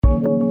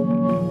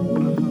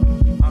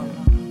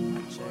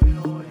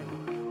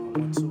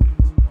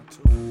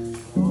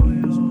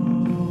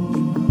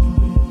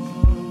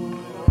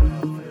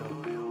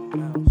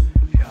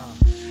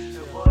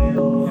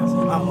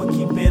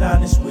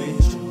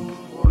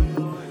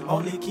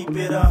Only keep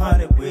it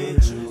 100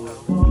 with you.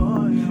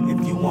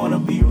 If you wanna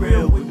be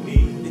real with me,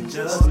 then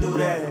just do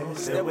that.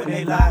 Said when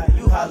they lie,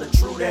 you holler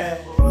true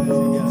that.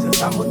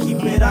 Cause I'ma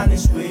keep it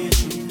honest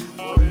with you.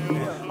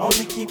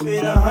 Only keep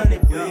it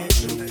 100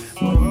 with you.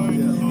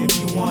 If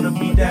you wanna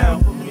be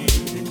down for me,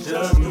 then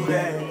just do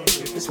that.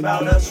 If it's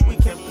about us, we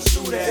can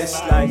pursue that. It's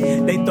like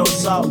they throw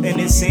salt and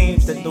it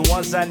seems that the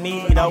ones I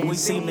need always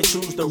seem to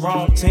choose the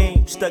wrong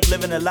team. Stuck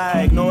living a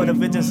lie, ignore the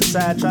vengeance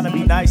aside, trying to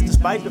be nice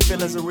despite the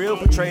feelings of real.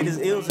 Portrayed as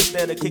ills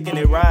instead of kicking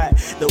it right.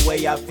 The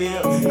way I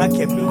feel, I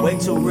kept it way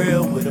too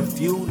real with a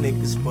few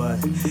niggas, but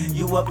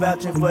you up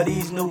vouching for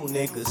these new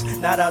niggas.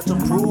 Not out to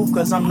prove,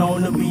 cause I'm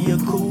known to be a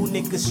cool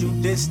niggas. You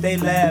diss, they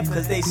laugh,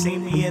 cause they see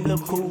me in the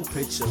cool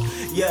picture.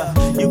 Yeah,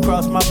 you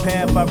cross my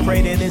path, I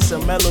pray that it's a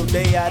mellow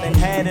day. I done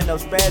had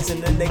enough spaz,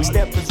 and the next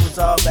step is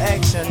resolve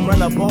action.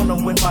 Run up on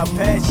them with my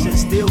passion,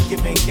 still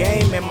giving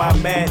game in my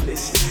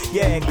madness.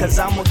 Yeah, cause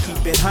I'ma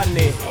keep it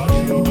 100.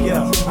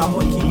 Yeah, I'ma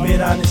keep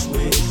it honest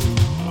with you.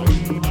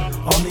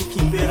 Only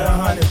keep it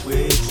 100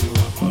 with you.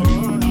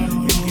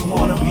 If you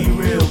wanna be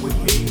real with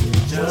me,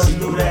 just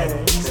do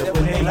that. Said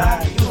when they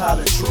lie, you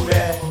holler true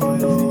that.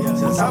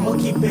 Cause I'ma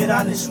keep it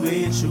honest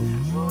with you.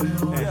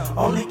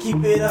 Only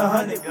keep it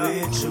 100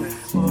 with you.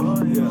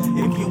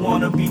 If you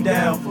wanna be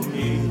down for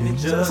me, then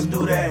just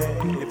do that.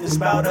 If it's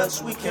about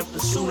us, we can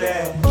pursue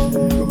that.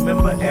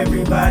 Remember,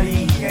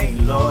 everybody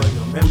ain't loyal.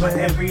 Remember,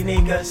 every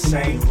nigga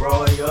ain't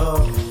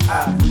royal.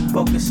 I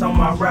focus on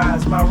my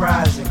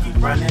rise, and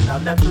keep running. I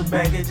left the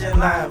baggage in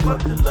line,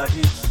 fuck the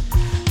luggage.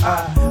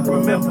 I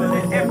remember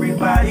that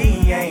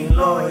everybody ain't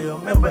loyal.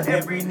 Remember,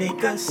 every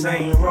nigga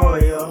ain't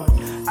royal.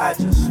 I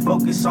just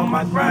focus on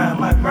my grind,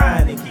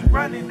 and keep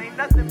running. Ain't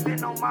nothing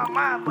been on my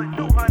mind but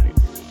 200.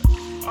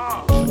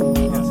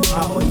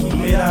 I'ma keep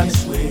it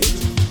honest with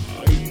you.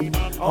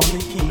 Only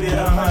keep it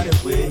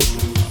 100 with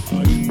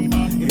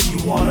you. If you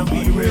wanna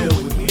be real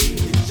with me,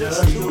 then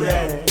just do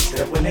that.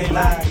 Said when they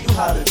lie, you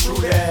holler true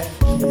that.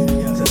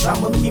 Cause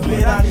I'ma keep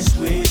it honest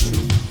with you.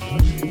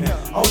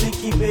 Only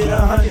keep it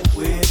 100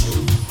 with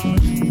you.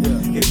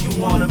 If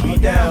you wanna be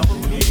down for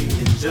me,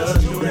 then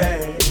just do that.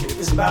 If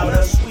it's about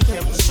us, we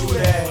can pursue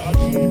that.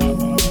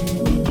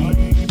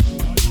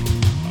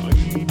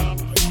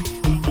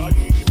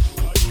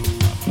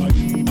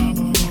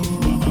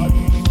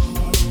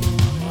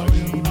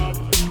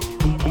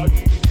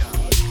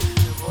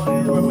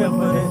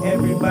 Remember that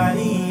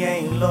everybody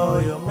ain't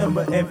loyal.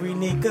 Remember, every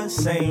nigga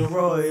ain't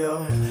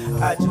royal.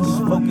 I just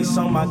focus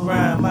on my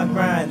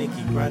grind, and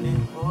keep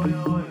running.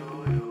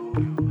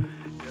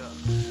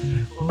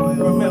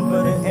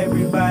 Remember that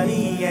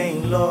everybody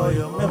ain't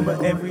loyal. Remember,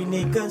 every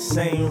nigga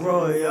ain't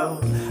royal.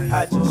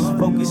 I just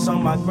focus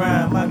on my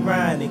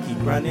grind, and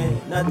keep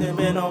running. Nothing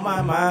been on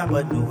my mind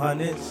but new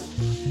hundreds.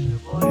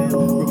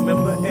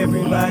 Remember,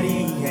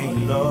 everybody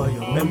ain't loyal.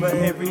 Remember,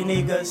 every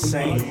nigga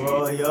ain't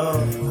royal.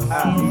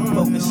 I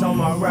focus on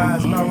my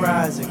rise,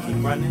 and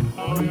keep running.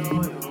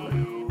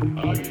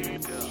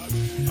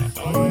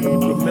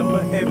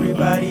 Remember,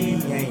 everybody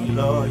ain't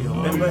loyal.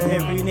 Remember,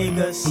 every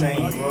nigga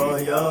ain't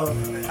royal.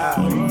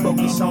 I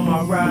focus on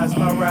my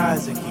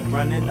rise, and keep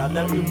running. I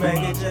left the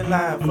baggage in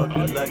line, fuck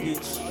the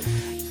luggage.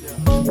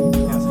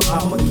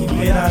 I'ma keep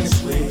it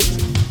honest with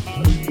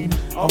you.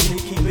 Only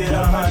keep it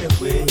 100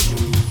 with you.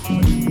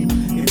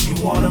 If you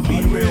wanna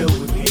be real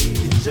with me,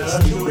 then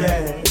just do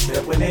that.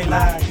 Said when they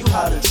lie, you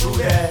holler true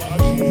that.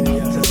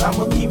 Cause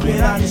I'ma keep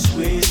it honest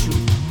with you.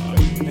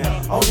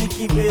 Only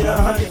keep it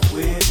 100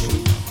 with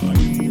you.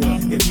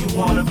 If you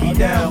wanna be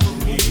down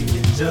with me,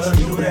 then just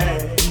do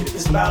that. If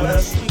it's about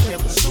us, we can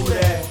pursue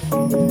that.